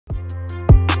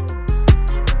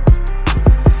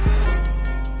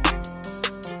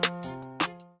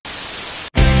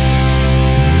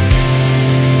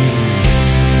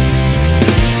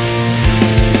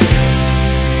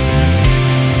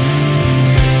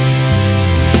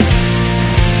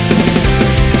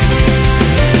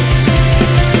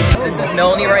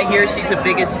Brandy right here. She's the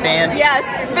biggest fan. Yes,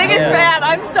 biggest fan.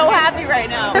 I'm so happy right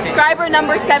now. Subscriber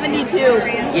number 72.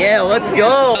 Yeah, let's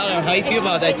go. How you feel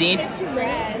about that, Dean?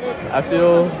 I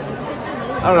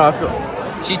don't know, I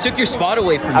feel... She took your spot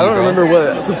away from you, I don't remember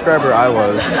what subscriber I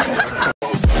was.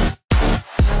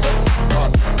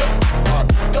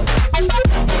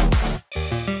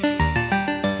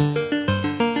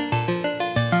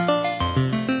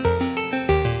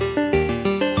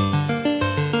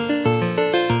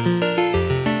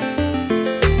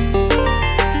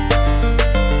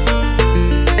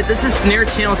 This is Snare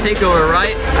Channel Takeover,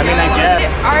 right? I mean, I guess.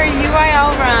 Our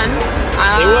UIL run.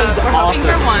 It was we're hoping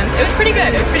awesome. for one. It was pretty good.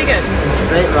 It was pretty good.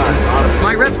 Great run, honestly.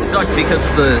 My rep sucked because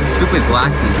of the stupid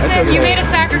glasses. You made a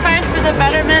sacrifice for the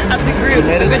betterment of the group.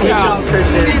 So good job.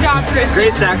 Christian. Good job, Christian.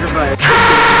 Great sacrifice.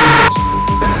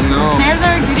 No. Snares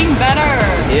are getting better.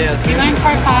 Yeah, We went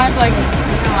part 5 like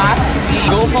last week.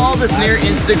 go follow the Snare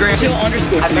Instagram.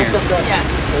 _Snare.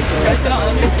 Yes.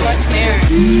 _Snare.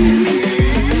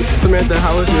 Samantha,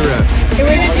 how was your rep? It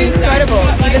was incredible,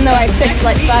 even though I picked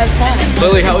like 5 times.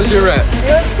 Lily, how was your rep?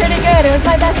 It was pretty good. It was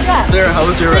my best rep. Sarah, how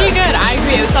was your Pretty rep? good. I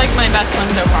agree. It was like my best one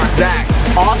so far. Zach.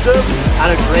 Awesome.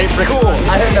 Had a great cool.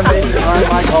 I had an amazing run,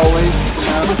 like always.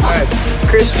 Alright.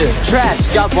 Christian. Trash,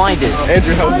 got blinded.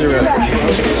 Andrew, how was your rep?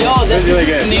 Yo, this is a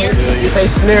Snare. Hey,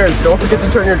 Snares, don't forget to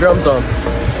turn your drums on.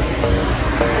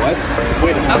 What?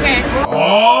 Wait a minute. Okay.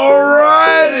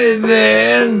 Alrighty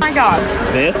then. Oh my god.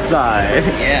 This side.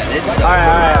 Yeah, this is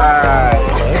Alright.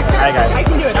 Alright, guys. I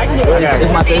can do it. Okay.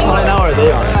 Is my face on it now or are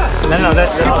they on it? No, they're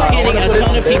We're getting a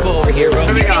ton of people over here, bro.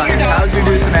 How's your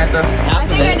do, Samantha? I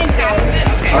think I did half of it.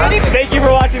 Okay. Thank you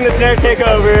for watching the Snare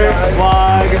Takeover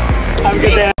vlog. Have a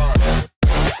good day.